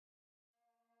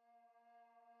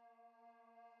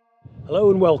Hello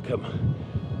and welcome.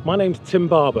 My name's Tim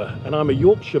Barber and I'm a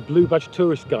Yorkshire Blue Badge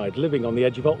tourist guide living on the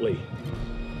edge of Otley.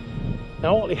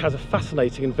 Now Otley has a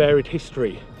fascinating and varied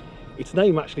history. Its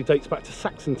name actually dates back to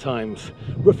Saxon times,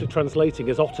 roughly translating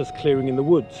as otters clearing in the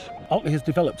woods. Otley has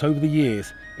developed over the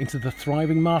years into the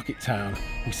thriving market town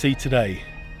we see today.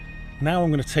 Now I'm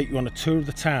going to take you on a tour of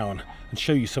the town and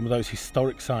show you some of those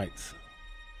historic sites.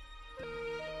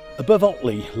 Above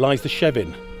Otley lies the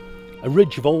Chevin, a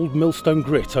ridge of old millstone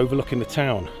grit overlooking the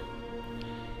town.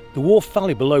 The Wharf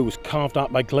Valley below was carved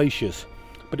out by glaciers,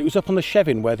 but it was up on the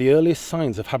Chevin where the earliest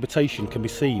signs of habitation can be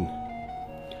seen.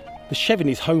 The Chevin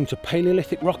is home to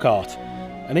Paleolithic rock art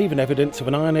and even evidence of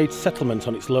an Iron Age settlement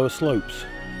on its lower slopes.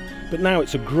 But now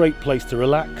it's a great place to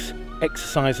relax,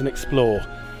 exercise and explore,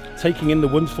 taking in the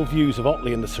wonderful views of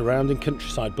Otley and the surrounding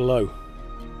countryside below.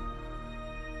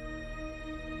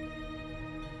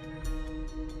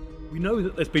 We know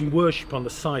that there's been worship on the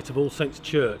site of All Saints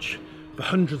Church for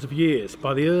hundreds of years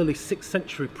by the early 6th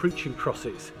century preaching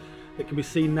crosses that can be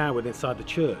seen now within inside the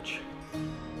church.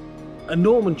 A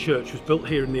Norman church was built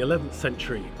here in the 11th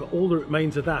century, but all that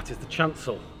remains of that is the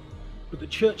chancel. But the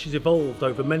church has evolved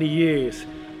over many years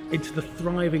into the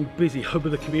thriving, busy hub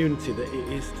of the community that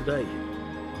it is today.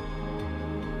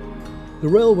 The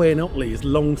railway in Otley is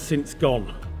long since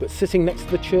gone, but sitting next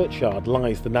to the churchyard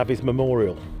lies the Navvies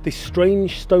Memorial. This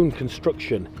strange stone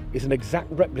construction is an exact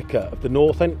replica of the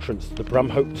north entrance to the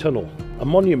Bramhope Tunnel, a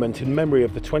monument in memory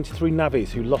of the 23 navvies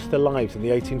who lost their lives in the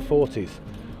 1840s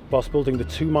whilst building the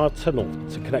 2-mile tunnel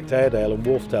to connect Airedale and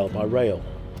Wharfdale by rail.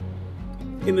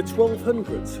 In the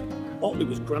 1200s, Otley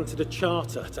was granted a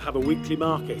charter to have a weekly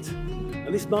market,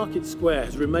 and this market square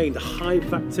has remained a hive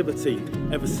of activity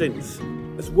ever since,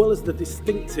 as well as the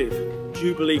distinctive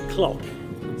Jubilee clock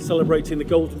celebrating the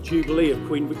Golden Jubilee of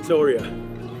Queen Victoria.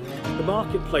 The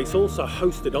marketplace also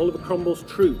hosted Oliver Cromwell's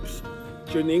troops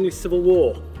during the English Civil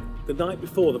War, the night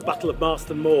before the Battle of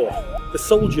Marston Moor. The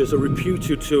soldiers are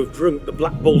reputed to have drunk the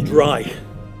Black Bull dry.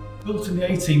 Built in the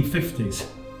 1850s,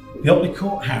 the Otley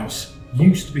Courthouse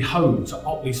used to be home to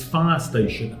Otley's fire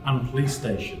station and police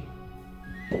station.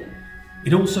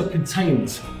 It also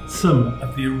contains some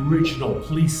of the original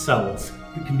police cells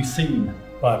that can be seen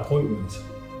by appointment.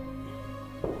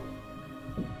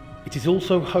 It is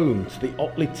also home to the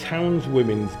Otley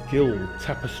Townswomen's Guild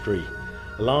tapestry,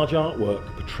 a large artwork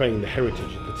portraying the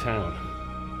heritage of the town.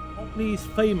 Otley is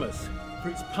famous for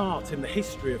its part in the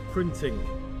history of printing,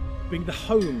 being the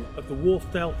home of the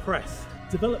Wharfdale Press.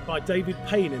 Developed by David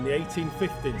Payne in the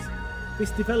 1850s,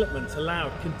 this development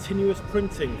allowed continuous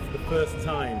printing for the first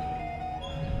time.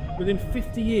 Within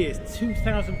 50 years,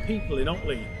 2,000 people in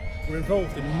Otley were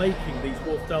involved in making these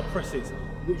Wharfdale presses,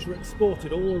 which were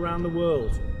exported all around the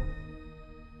world.